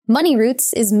Money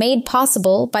Roots is made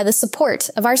possible by the support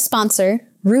of our sponsor,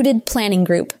 Rooted Planning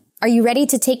Group. Are you ready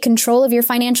to take control of your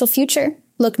financial future?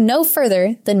 Look no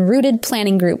further than Rooted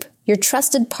Planning Group, your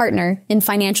trusted partner in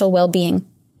financial well-being.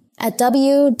 At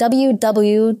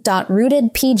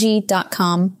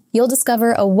www.rootedpg.com, you'll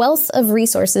discover a wealth of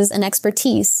resources and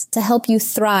expertise to help you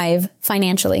thrive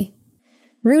financially.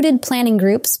 Rooted Planning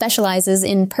Group specializes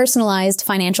in personalized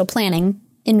financial planning,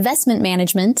 investment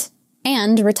management,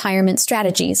 and retirement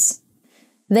strategies.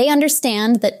 They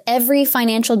understand that every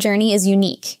financial journey is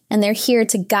unique, and they're here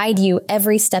to guide you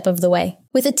every step of the way.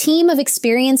 With a team of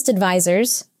experienced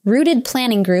advisors, Rooted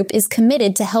Planning Group is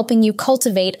committed to helping you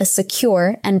cultivate a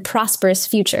secure and prosperous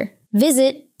future.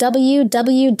 Visit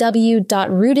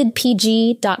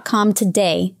www.rootedpg.com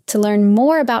today to learn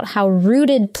more about how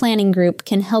Rooted Planning Group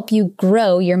can help you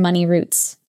grow your money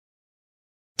roots.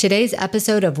 Today's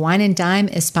episode of Wine and Dime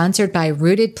is sponsored by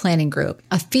Rooted Planning Group,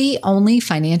 a fee-only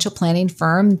financial planning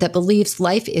firm that believes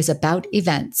life is about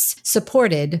events,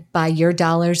 supported by your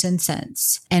dollars and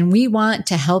cents. And we want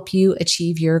to help you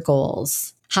achieve your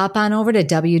goals. Hop on over to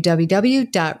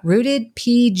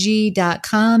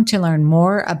www.rootedpg.com to learn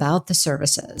more about the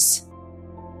services.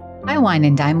 Hi, Wine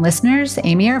and Dime listeners.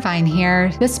 Amy Irvine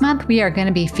here. This month, we are going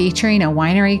to be featuring a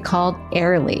winery called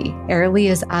Airlie. Airlie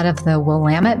is out of the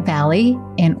Willamette Valley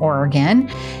in Oregon.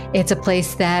 It's a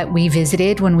place that we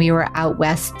visited when we were out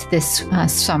west this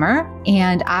summer.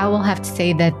 And I will have to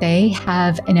say that they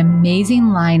have an amazing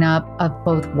lineup of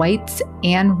both whites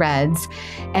and reds.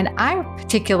 And I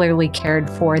particularly cared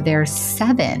for their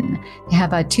 7. They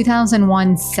have a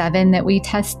 2001 7 that we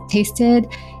tasted.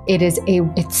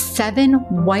 It's 7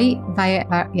 white, if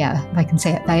I can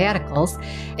say it, Viaticals.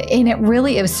 And it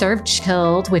was served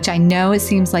chilled, which I know it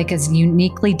seems like is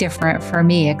uniquely different for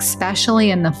me,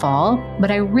 especially in the fall, but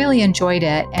I really enjoyed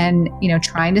it. And,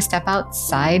 trying to step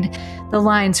outside the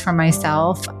lines for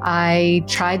myself, I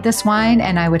tried this wine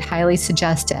and I would highly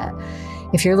suggest it.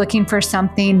 If you're looking for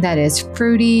something that is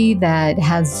fruity, that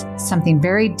has something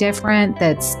very different,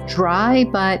 that's dry,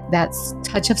 but that's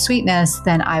touch of sweetness,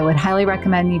 then I would highly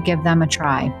recommend you give them a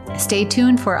try. Stay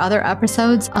tuned for other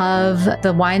episodes of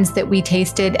the wines that we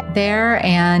tasted there.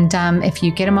 And if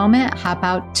you get a moment, hop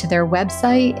out to their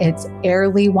website. It's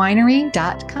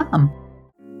airliewinery.com.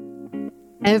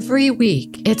 Every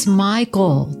week, it's my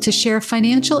goal to share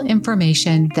financial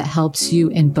information that helps you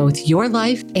in both your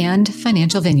life and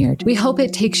Financial Vineyard. We hope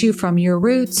it takes you from your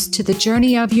roots to the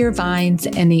journey of your vines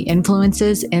and the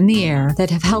influences in the air that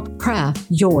have helped craft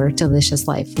your delicious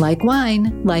life. Like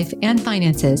wine, life and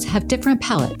finances have different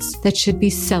palates that should be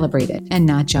celebrated and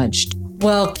not judged.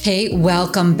 Well, Kate,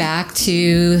 welcome back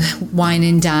to Wine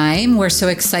and Dime. We're so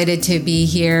excited to be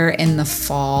here in the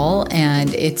fall,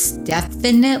 and it's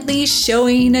definitely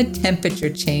showing a temperature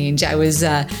change. I was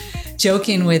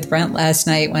joking with Brent last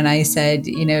night when I said,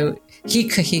 he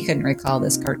couldn't recall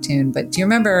this cartoon, but do you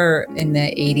remember in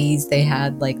the 80s they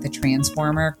had like the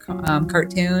Transformer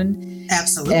cartoon?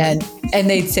 Absolutely. And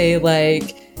they'd say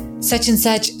like, such and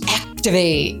such,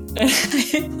 activate.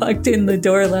 I walked in the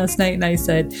door last night and I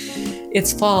said,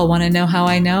 it's fall. Want to know how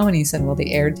I know? And he said, well,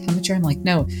 the air temperature. I'm like,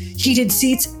 no, heated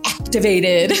seats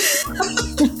activated.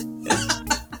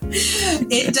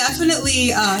 It definitely,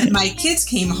 my kids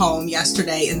came home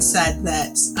yesterday and said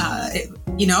that,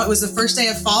 it was the first day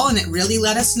of fall and it really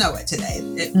let us know it today.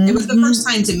 It was the first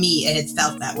time to me it had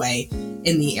felt that way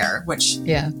in the air, which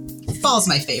fall's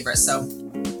my favorite. So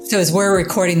as we're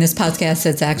recording this podcast,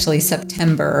 it's actually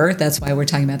September. That's why we're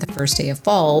talking about the first day of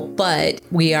fall. But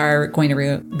we are going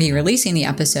to be releasing the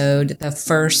episode the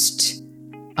first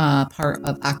part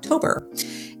of October.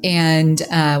 And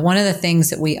one of the things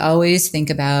that we always think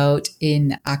about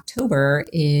in October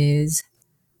is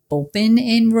open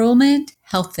enrollment,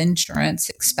 health insurance,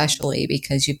 especially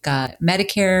because you've got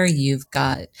Medicare, you've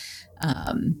got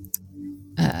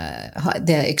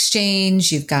the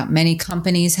exchange, you've got many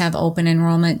companies have open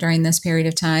enrollment during this period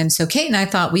of time. So Kate and I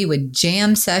thought we would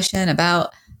jam session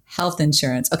about health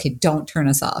insurance. Okay, don't turn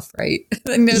us off, right?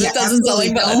 No, that doesn't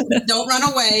don't run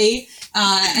away.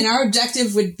 And our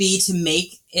objective would be to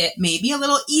make it maybe a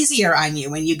little easier on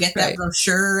you when you get that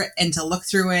brochure and to look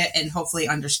through it and hopefully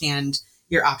understand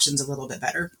your options a little bit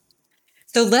better.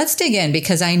 So let's dig in,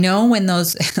 because I know when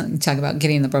those talk about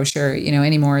getting the brochure,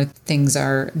 anymore things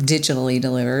are digitally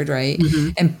delivered, right?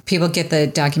 Mm-hmm. And people get the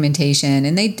documentation,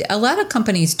 and a lot of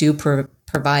companies do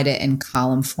provide it in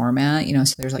column format,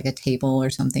 so there's like a table or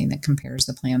something that compares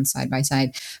the plans side by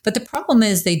side. But the problem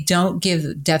is they don't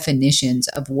give definitions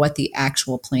of what the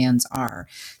actual plans are.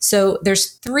 So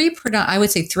there's three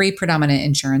predominant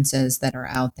insurances that are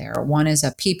out there. One is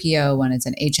a PPO, one is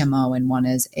an HMO, and one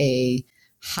is a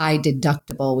high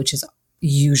deductible, which is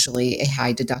usually a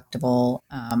high deductible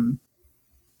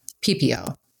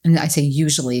PPO. And I say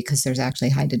usually because there's actually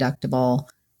high deductible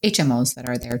HMOs that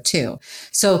are there too.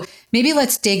 So maybe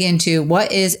let's dig into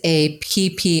what is a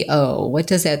PPO? What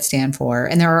does that stand for?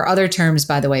 And there are other terms,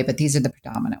 by the way, but these are the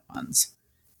predominant ones.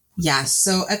 Yes.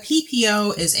 So a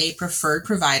PPO is a preferred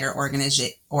provider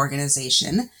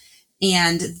organization.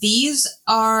 And these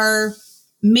are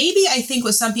maybe, I think,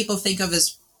 what some people think of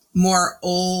as more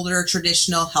older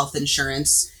traditional health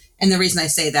insurance. And the reason I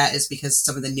say that is because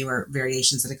some of the newer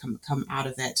variations that have come out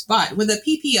of it. But with a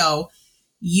PPO,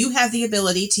 you have the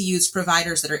ability to use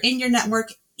providers that are in your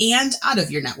network and out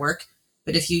of your network.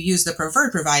 But if you use the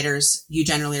preferred providers, you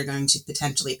generally are going to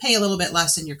potentially pay a little bit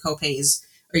less in your co-pays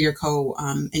or your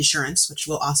co-insurance, which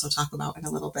we'll also talk about in a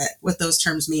little bit, what those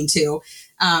terms mean too.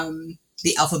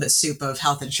 The alphabet soup of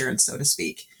health insurance, so to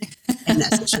speak, in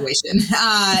that situation.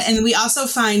 And we also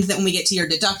find that when we get to your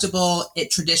deductible,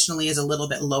 it traditionally is a little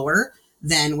bit lower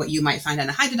than what you might find on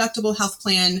a high deductible health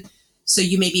plan. So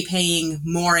you may be paying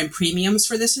more in premiums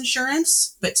for this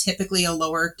insurance, but typically a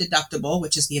lower deductible,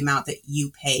 which is the amount that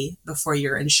you pay before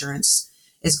your insurance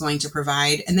is going to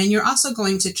provide. And then you're also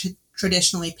going to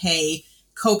traditionally pay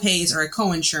co-pays or a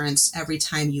co-insurance every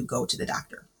time you go to the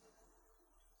doctor.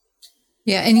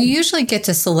 Yeah, and you usually get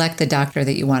to select the doctor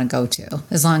that you want to go to,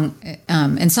 as long,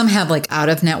 and some have like out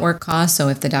of network costs. So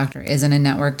if the doctor isn't in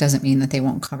network, doesn't mean that they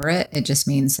won't cover it. It just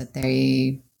means that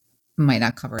they might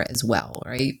not cover it as well,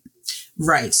 right?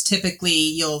 Right. Typically,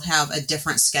 you'll have a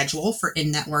different schedule for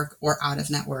in-network or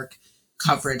out-of-network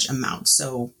coverage amount.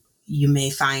 So you may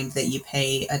find that you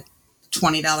pay a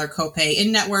 $20 copay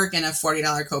in-network and a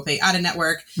 $40 copay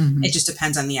out-of-network. Mm-hmm. It just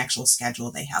depends on the actual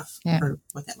schedule they have for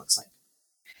what that looks like.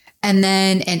 And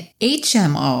then an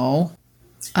HMO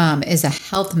is a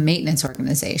health maintenance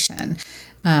organization.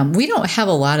 We don't have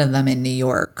a lot of them in New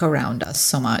York around us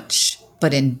so much,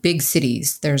 but in big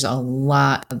cities, there's a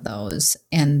lot of those.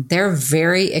 And they're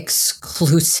very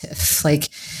exclusive. Like,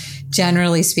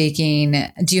 generally speaking,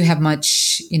 do you have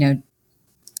much,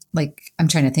 like, I'm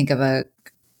trying to think of a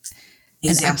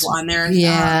example on there.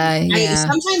 Yeah.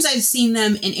 Sometimes I've seen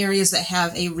them in areas that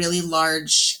have a really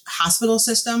large hospital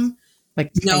system.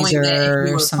 Like knowing Kaiser that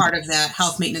you were something. part of that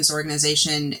health maintenance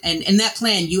organization. And in that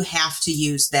plan, you have to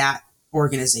use that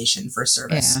organization for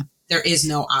service. Yeah. There is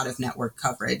no out-of-network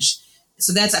coverage.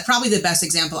 So that's probably the best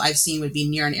example I've seen would be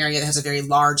near an area that has a very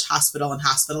large hospital and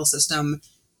hospital system.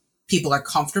 People are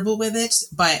comfortable with it,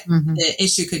 but the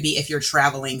issue could be if you're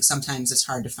traveling, sometimes it's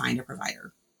hard to find a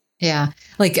provider. Yeah.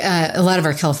 Like a lot of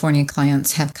our California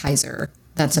clients have Kaiser.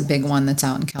 That's a big one that's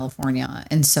out in California.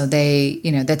 And so they,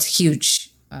 that's huge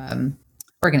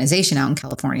organization out in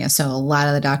California. So a lot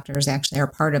of the doctors actually are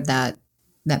part of that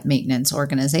maintenance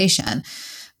organization.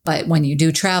 But when you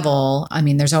do travel, I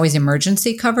mean, there's always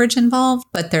emergency coverage involved,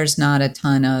 but there's not a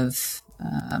ton of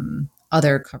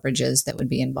other coverages that would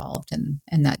be involved.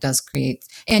 And that does create,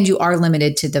 and you are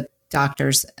limited to the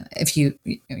doctors. If you're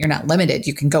not limited,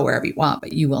 you can go wherever you want,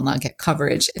 but you will not get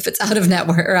coverage if it's out of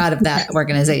network or out of that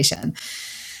organization.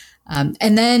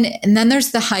 And then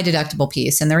there's the high deductible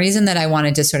piece. And the reason that I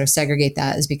wanted to sort of segregate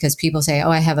that is because people say,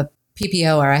 oh, I have a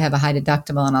PPO or I have a high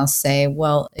deductible. And I'll say,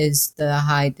 well, is the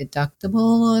high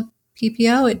deductible a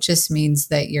PPO? It just means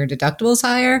that your deductible is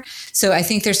higher. So I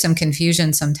think there's some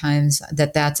confusion sometimes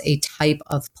that that's a type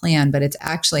of plan, but it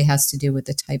actually has to do with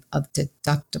the type of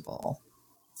deductible.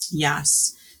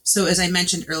 Yes. So as I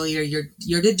mentioned earlier,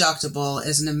 your deductible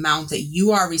is an amount that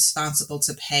you are responsible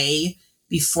to pay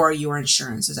before your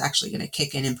insurance is actually going to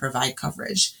kick in and provide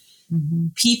coverage. Mm-hmm.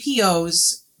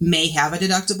 PPOs may have a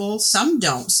deductible. Some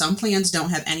don't. Some plans don't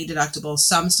have any deductible.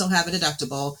 Some still have a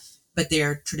deductible, but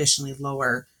they're traditionally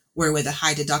lower. Where with a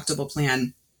high deductible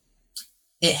plan,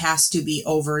 it has to be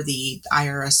over the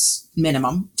IRS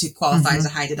minimum to qualify as a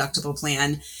high deductible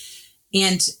plan.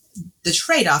 And the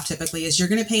trade-off typically is you're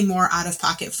going to pay more out of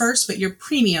pocket first, but your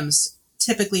premiums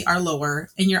typically are lower,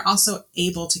 and you're also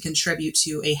able to contribute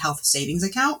to a health savings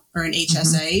account or an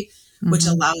HSA, which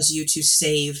allows you to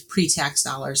save pre-tax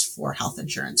dollars for health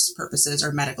insurance purposes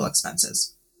or medical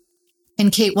expenses.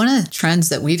 And Kate, one of the trends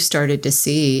that we've started to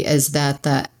see is that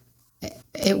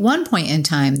at one point in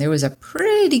time, there was a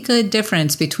pretty good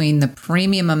difference between the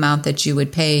premium amount that you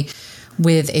would pay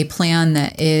with a plan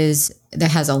that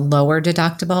has a lower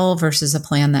deductible versus a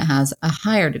plan that has a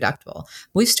higher deductible.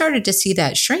 We've started to see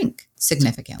that shrink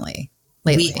significantly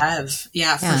lately. We have.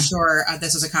 Yeah, for sure.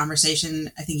 This was a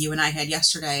conversation I think you and I had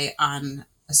yesterday on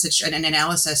an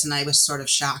analysis, and I was sort of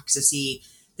shocked to see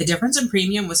the difference in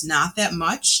premium was not that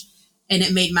much. And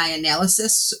it made my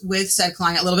analysis with said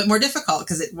client a little bit more difficult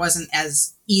because it wasn't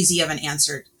as easy of an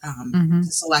answer to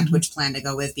select which plan to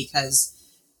go with, because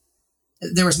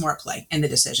there was more at play in the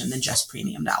decision than just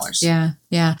premium dollars. Yeah.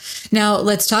 Yeah. Now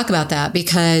let's talk about that,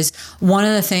 because one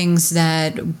of the things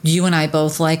that you and I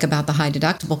both like about the high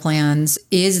deductible plans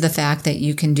is the fact that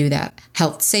you can do that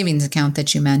health savings account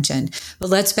that you mentioned. But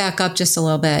let's back up just a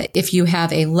little bit. If you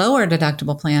have a lower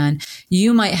deductible plan,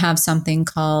 you might have something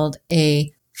called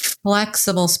a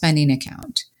flexible spending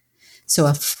account. So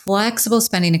a flexible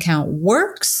spending account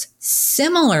works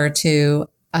similar to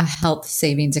a health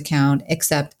savings account,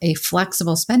 except a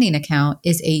flexible spending account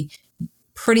is a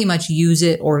pretty much use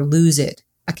it or lose it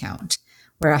account,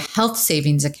 where a health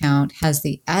savings account has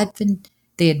the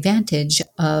advantage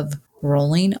of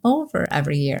rolling over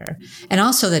every year. And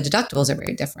also the deductibles are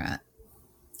very different.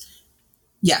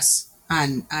 Yes,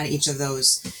 on each of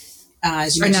those.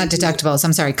 As you or not deductibles,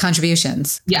 I'm sorry,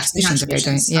 contributions. Yes, the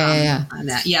contributions. Yeah. On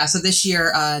that. Yeah, so this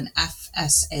year, an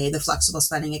FSA, the flexible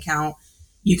spending account,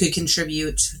 you could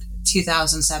contribute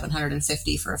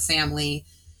 $2,750 for a family.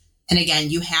 And again,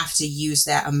 you have to use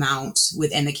that amount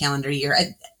within the calendar year.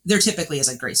 There typically is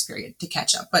a grace period to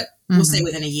catch up, but we'll say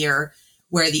within a year,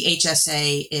 where the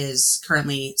HSA is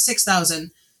currently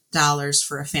 $6,000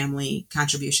 for a family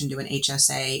contribution to an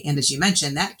HSA. And as you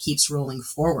mentioned, that keeps rolling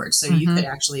forward. So you could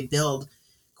actually build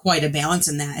quite a balance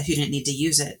in that if you didn't need to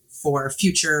use it for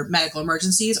future medical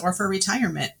emergencies or for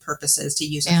retirement purposes, to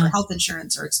use it for health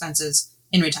insurance or expenses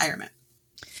in retirement.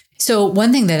 So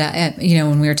one thing that,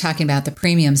 when we were talking about the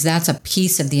premiums, that's a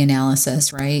piece of the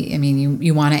analysis, right? I mean,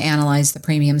 you want to analyze the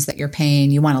premiums that you're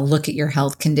paying. You want to look at your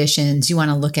health conditions. You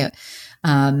want to look at,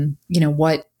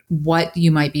 what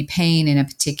you might be paying in a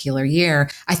particular year.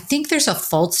 I think there's a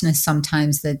falseness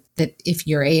sometimes that if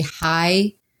you're a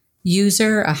high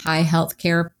user, a high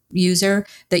healthcare user,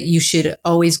 that you should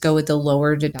always go with the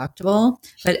lower deductible.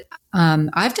 But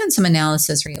I've done some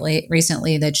analysis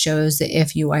recently that shows that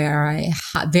if you are a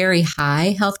very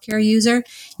high healthcare user,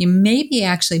 you may be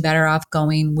actually better off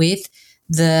going with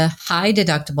the high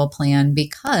deductible plan,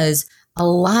 because a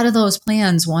lot of those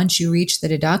plans, once you reach the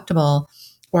deductible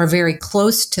or very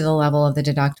close to the level of the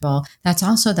deductible, that's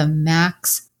also the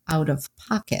max out of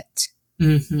pocket.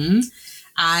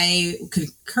 I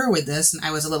concur with this, and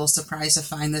I was a little surprised to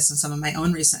find this in some of my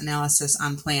own recent analysis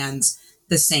on plans,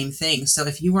 the same thing. So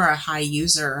if you are a high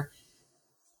user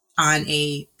on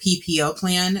a PPO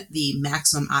plan, the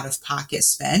maximum out-of-pocket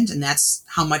spend, and that's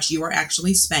how much you are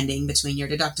actually spending between your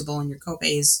deductible and your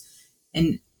copays,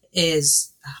 and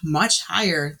is much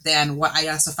higher than what I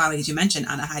also found, as you mentioned,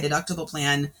 on a high deductible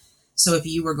plan. So if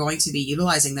you were going to be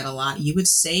utilizing that a lot, you would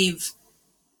save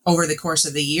over the course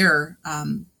of the year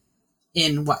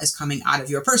in what is coming out of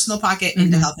your personal pocket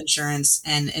into health insurance.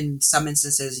 And in some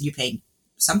instances, you pay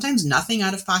sometimes nothing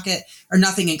out of pocket or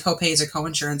nothing in copays or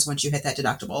coinsurance once you hit that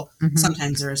deductible.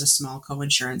 Sometimes there is a small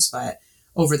coinsurance, but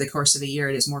over the course of a year,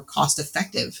 it is more cost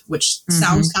effective, which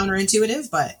sounds counterintuitive,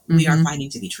 but we are finding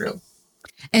to be true.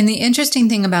 And the interesting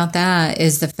thing about that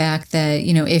is the fact that,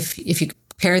 if you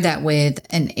pair that with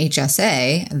an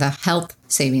HSA, the health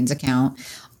savings account,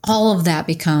 all of that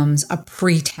becomes a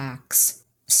pre-tax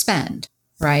spend,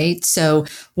 right? So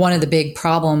one of the big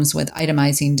problems with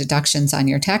itemizing deductions on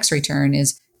your tax return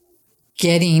is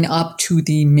getting up to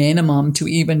the minimum to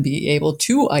even be able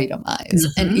to itemize.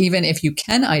 And even if you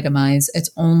can itemize, it's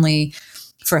only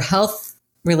for health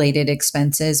related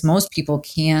expenses. Most people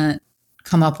can't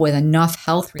come up with enough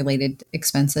health related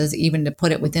expenses even to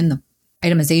put it within the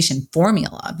itemization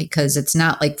formula, because it's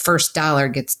not like first dollar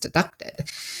gets deducted.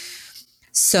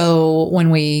 So when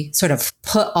we sort of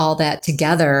put all that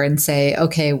together and say,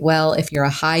 okay, well, if you're a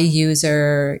high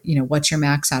user, what's your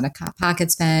max out of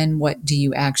pocket spend? What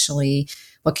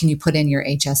can you put in your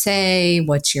HSA?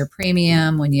 What's your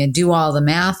premium? When you do all the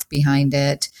math behind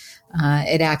it,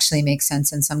 it actually makes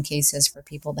sense in some cases for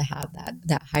people to have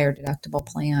that higher deductible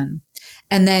plan.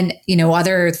 And then,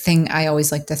 other thing I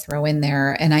always like to throw in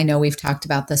there, and I know we've talked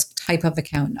about this type of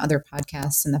account in other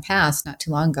podcasts in the past, not too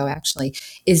long ago, actually,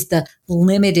 is the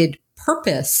limited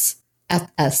purpose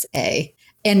FSA,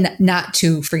 and not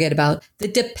to forget about the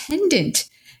dependent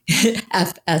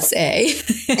FSA.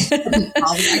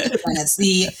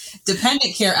 The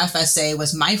dependent care FSA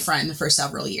was my friend for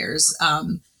several years.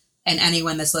 And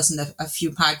anyone that's listened to a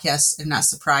few podcasts, I'm not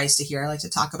surprised to hear I like to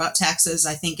talk about taxes,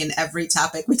 I think, in every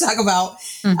topic we talk about.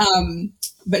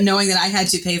 But knowing that I had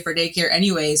to pay for daycare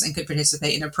anyways and could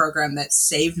participate in a program that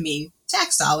saved me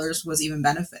tax dollars was even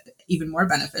more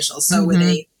beneficial. So with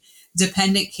a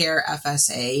dependent care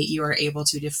FSA, you are able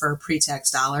to defer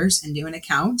pre-tax dollars into an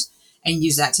account and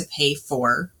use that to pay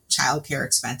for childcare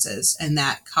expenses. And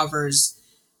that covers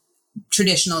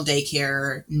traditional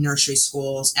daycare, nursery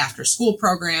schools, after school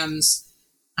programs,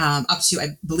 up to,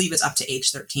 I believe it's up to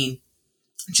age 13.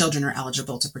 Children are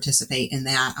eligible to participate in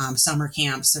that. Summer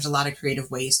camps, there's a lot of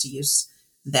creative ways to use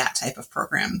that type of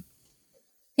program.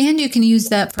 And you can use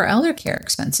that for elder care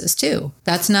expenses too.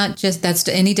 That's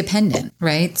to any dependent,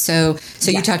 right? So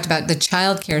you talked about the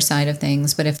child care side of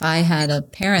things, but if I had a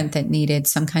parent that needed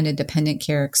some kind of dependent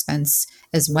care expense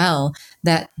as well,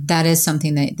 that is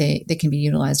something that they can be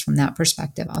utilized from that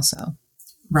perspective also.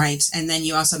 Right. And then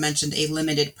you also mentioned a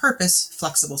limited purpose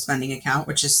flexible spending account,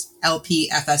 which is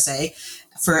LPFSA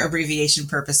for abbreviation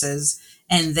purposes.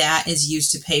 And that is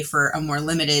used to pay for a more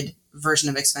limited version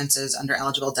of expenses under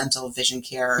eligible dental, vision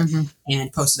care,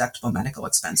 and post-deductible medical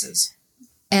expenses.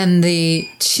 And the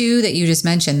two that you just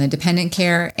mentioned, the dependent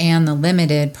care and the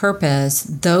limited purpose,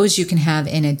 those you can have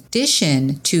in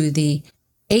addition to the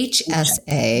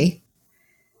HSA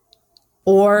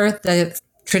or the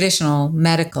traditional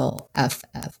medical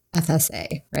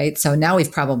FSA, right? So now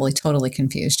we've probably totally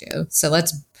confused you. So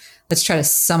let's try to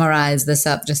summarize this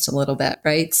up just a little bit,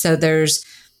 right? So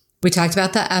we talked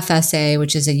about the FSA,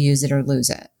 which is a use it or lose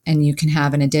it. And you can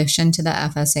have, in addition to the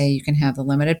FSA, you can have the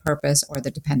limited purpose or the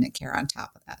dependent care on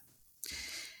top of that.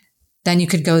 Then you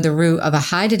could go the route of a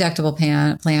high deductible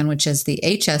plan, which is the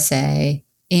HSA,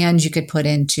 and you could put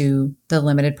into the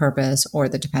limited purpose or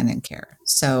the dependent care.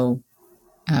 So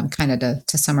kind of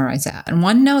to summarize that. And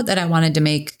one note that I wanted to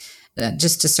make,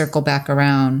 just to circle back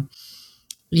around,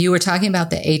 you were talking about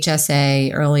the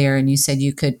HSA earlier, and you said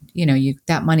you could,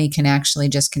 that money can actually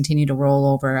just continue to roll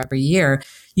over every year.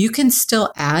 You can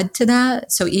still add to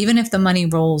that. So even if the money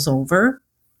rolls over,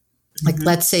 like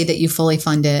let's say that you fully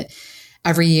fund it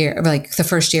every year, like the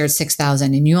first year it's $6,000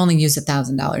 and you only use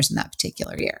 $1,000 in that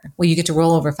particular year. Well, you get to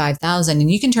roll over $5,000 and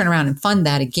you can turn around and fund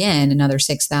that again, another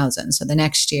 $6,000. So the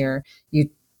next year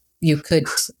you could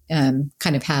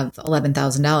kind of have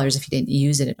 $11,000 if you didn't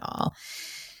use it at all.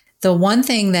 The one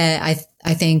thing that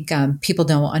I think people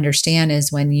don't understand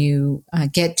is when you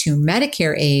get to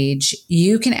Medicare age,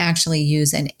 you can actually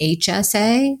use an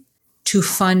HSA to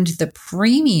fund the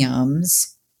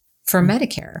premiums for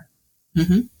Medicare.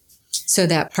 So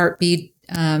that Part B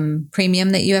premium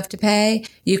that you have to pay,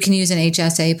 you can use an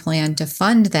HSA plan to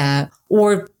fund that,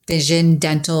 or vision,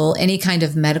 dental, any kind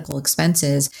of medical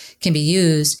expenses can be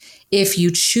used. If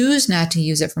you choose not to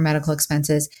use it for medical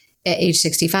expenses, at age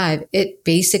 65, it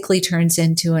basically turns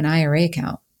into an IRA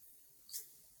account.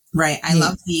 Right. I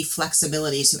love the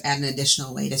flexibility to add an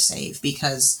additional way to save,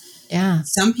 because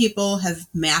some people have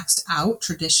maxed out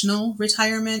traditional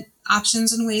retirement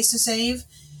options and ways to save.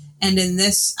 And in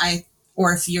this,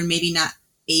 or if you're maybe not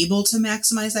able to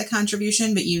maximize that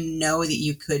contribution, but you know that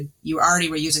you already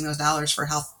were using those dollars for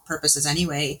health purposes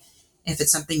anyway. If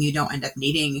it's something you don't end up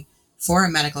needing for a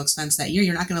medical expense that year,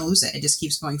 you're not going to lose it. It just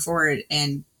keeps going forward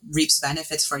and reaps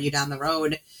benefits for you down the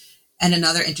road. And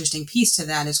another interesting piece to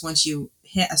that is once you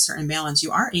hit a certain balance,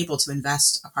 you are able to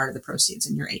invest a part of the proceeds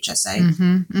in your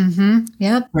HSA.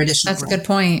 Yep. That's a good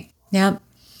point. Yep.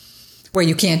 Where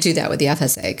you can't do that with the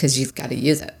FSA because you've got to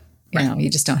use it. You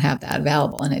just don't have that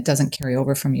available, and it doesn't carry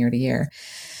over from year to year.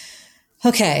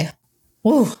 Okay.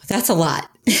 Ooh, that's a lot.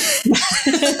 A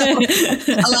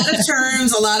lot of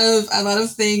terms, a lot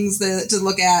of things to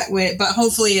look at. But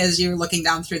hopefully, as you're looking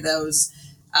down through those,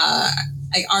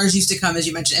 ours used to come, as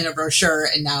you mentioned, in a brochure,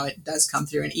 and now it does come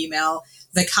through an email.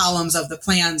 The columns of the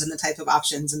plans and the type of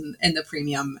options and the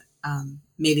premium,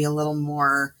 maybe a little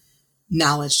more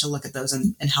knowledge to look at those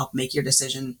and help make your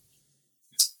decision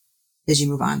as you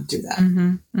move on through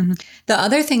that. The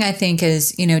other thing I think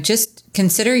is, just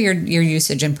consider your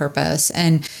usage and purpose.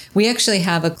 And we actually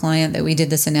have a client that we did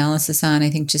this analysis on, I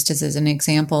think just as an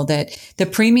example, that the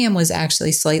premium was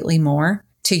actually slightly more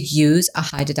to use a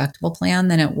high deductible plan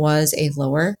than it was a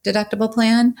lower deductible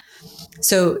plan.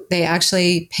 So they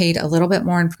actually paid a little bit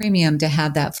more in premium to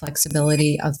have that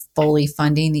flexibility of fully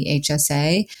funding the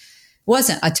HSA.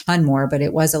 Wasn't a ton more, but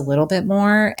it was a little bit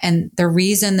more. And the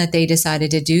reason that they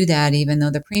decided to do that, even though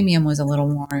the premium was a little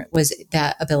more, was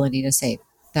that ability to save.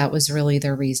 That was really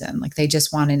their reason. Like they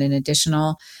just wanted an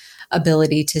additional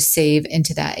ability to save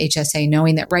into that HSA,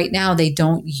 knowing that right now they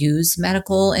don't use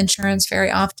medical insurance very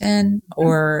often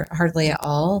or hardly at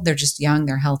all. They're just young,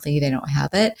 they're healthy, they don't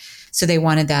have it. So they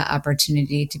wanted that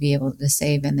opportunity to be able to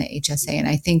save in the HSA. And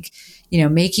I think,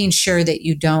 making sure that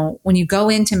you don't, when you go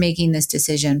into making this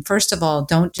decision, first of all,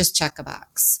 don't just check a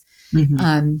box.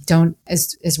 Don't,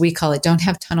 as we call it, don't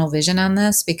have tunnel vision on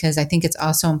this, because I think it's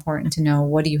also important to know,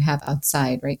 what do you have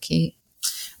outside, right, Kate?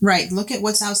 Right. Look at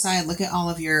what's outside. Look at all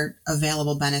of your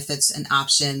available benefits and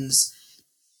options.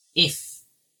 If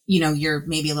you're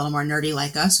maybe a little more nerdy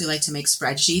like us. We like to make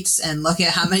spreadsheets and look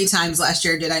at how many times last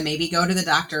year did I maybe go to the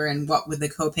doctor and what would the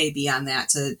copay be on that,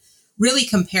 to really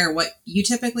compare what you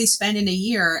typically spend in a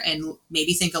year and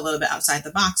maybe think a little bit outside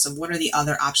the box of what are the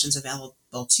other options available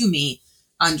to me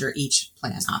under each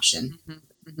plan option.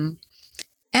 Mm-hmm. Mm-hmm.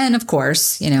 And of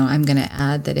course, I'm going to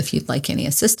add that if you'd like any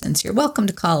assistance, you're welcome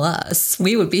to call us.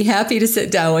 We would be happy to sit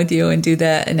down with you and do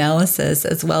that analysis,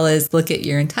 as well as look at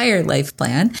your entire life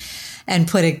plan and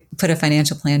put a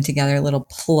financial plan together. A little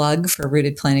plug for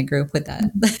Rooted Planning Group with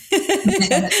that.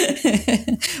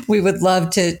 We would love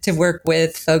to work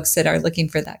with folks that are looking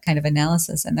for that kind of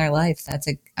analysis in their life.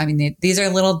 These are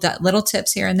little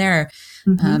tips here and there,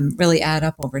 really add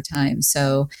up over time.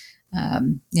 So,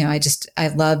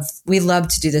 we love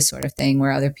to do this sort of thing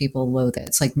where other people loathe it.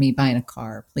 It's like me buying a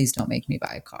car. Please don't make me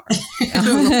buy a car.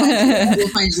 We'll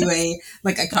find you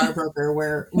a car broker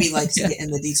where we like to get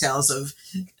in the details of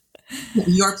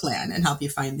your plan and help you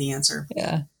find the answer.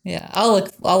 Yeah. Yeah. I'll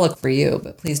look for you,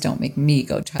 but please don't make me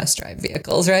go test drive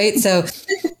vehicles. Right. So,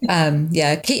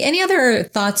 Kate, any other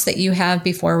thoughts that you have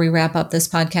before we wrap up this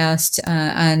podcast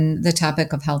on the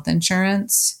topic of health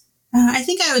insurance? I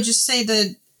think I would just say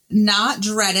to not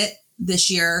dread it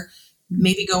this year,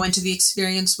 maybe go into the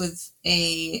experience with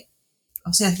a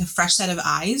fresh set of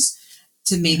eyes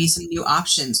to maybe some new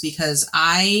options, because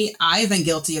I've been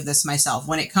guilty of this myself.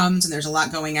 When it comes and there's a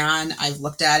lot going on, I've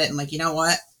looked at it and like, you know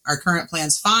what, our current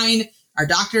plan's fine. Our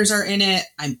doctors are in it.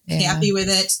 I'm happy with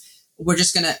it.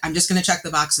 I'm just going to check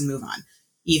the box and move on.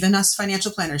 Even us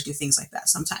financial planners do things like that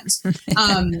sometimes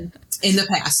in the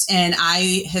past. And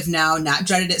I have now not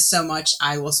dreaded it so much.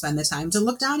 I will spend the time to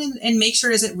look down and make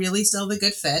sure, is it really still the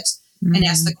good fit, and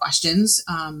ask the questions.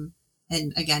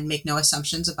 And again, make no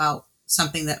assumptions about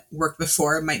something that worked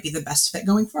before might be the best fit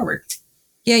going forward.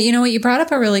 Yeah. You know what? You brought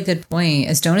up a really good point,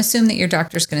 is don't assume that your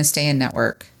doctor's going to stay in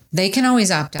network. They can always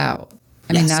opt out.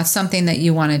 I mean, that's something that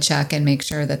you want to check and make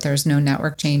sure that there's no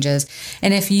network changes.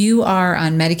 And if you are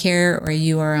on Medicare or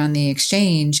you are on the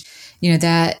exchange,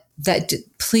 that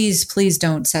please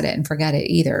don't set it and forget it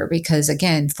either, because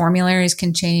again, formularies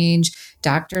can change,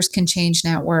 doctors can change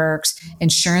networks,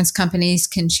 insurance companies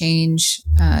can change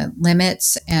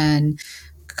limits and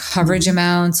coverage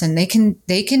amounts, and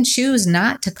they can choose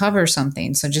not to cover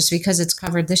something. So just because it's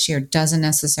covered this year doesn't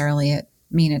necessarily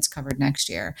mean it's covered next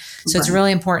year. So It's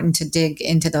really important to dig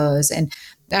into those. And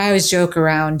I always joke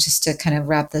around, just to kind of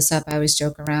wrap this up, I always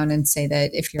joke around and say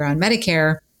that if you're on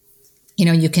Medicare,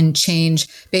 you can change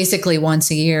basically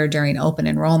once a year during open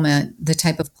enrollment the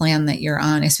type of plan that you're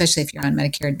on, especially if you're on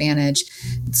Medicare Advantage.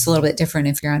 It's a little bit different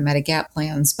if you're on Medigap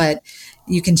plans, but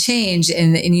you can change,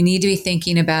 and you need to be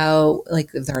thinking about,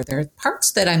 like, are there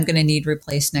parts that I'm going to need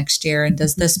replaced next year? And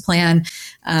does this plan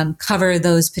cover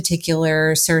those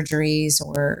particular surgeries?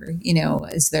 Or,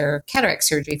 is there cataract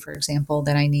surgery, for example,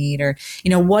 that I need? Or,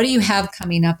 what do you have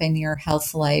coming up in your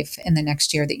health life in the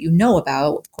next year that you know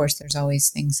about? Of course, there's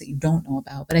always things that you don't know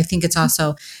about, but I think it's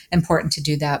also important to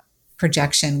do that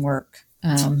projection work.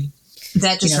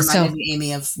 That just reminded me,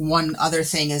 Amy, of one other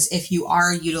thing is, if you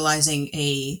are utilizing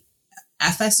a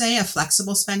FSA, a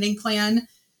flexible spending plan,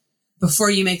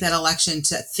 before you make that election,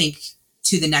 to think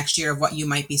to the next year of what you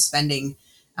might be spending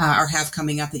or have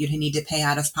coming up that you need to pay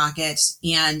out of pocket,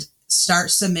 and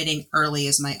start submitting early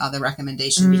is my other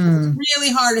recommendation, because it's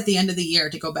really hard at the end of the year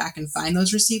to go back and find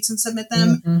those receipts and submit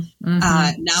them.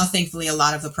 Now, thankfully, a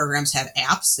lot of the programs have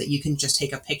apps that you can just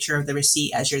take a picture of the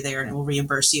receipt as you're there and it will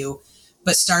reimburse you,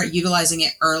 but start utilizing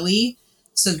it early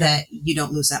so that you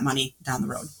don't lose that money down the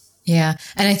road. Yeah.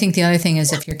 And I think the other thing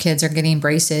is, if your kids are getting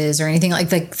braces or anything like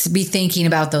to be thinking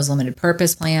about those limited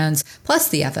purpose plans plus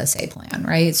the FSA plan,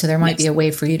 right? So there might be a way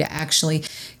for you to actually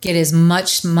get as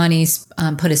much money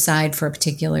put aside for a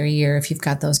particular year if you've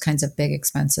got those kinds of big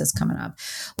expenses coming up.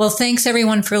 Well, thanks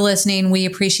everyone for listening. We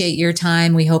appreciate your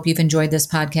time. We hope you've enjoyed this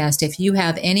podcast. If you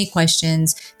have any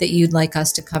questions that you'd like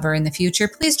us to cover in the future,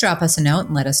 please drop us a note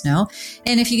and let us know.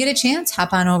 And if you get a chance,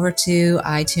 hop on over to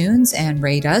iTunes and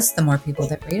rate us. The more people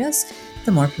that rate us,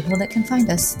 the more people that can find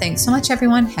us. Thanks so much,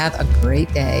 everyone. Have a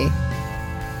great day.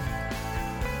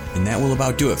 And that will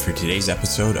about do it for today's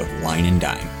episode of Wine and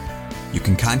Dime. You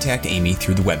can contact Amy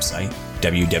through the website,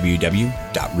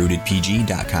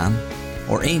 www.rootedpg.com,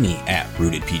 or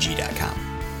amy@rootedpg.com.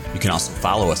 You can also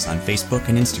follow us on Facebook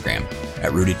and Instagram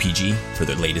 @rootedpg for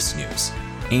the latest news.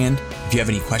 And if you have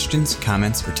any questions,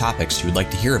 comments, or topics you would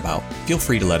like to hear about, feel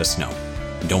free to let us know.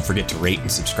 And don't forget to rate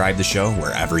and subscribe the show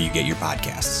wherever you get your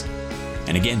podcasts.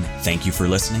 And again, thank you for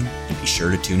listening, and be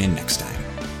sure to tune in next time.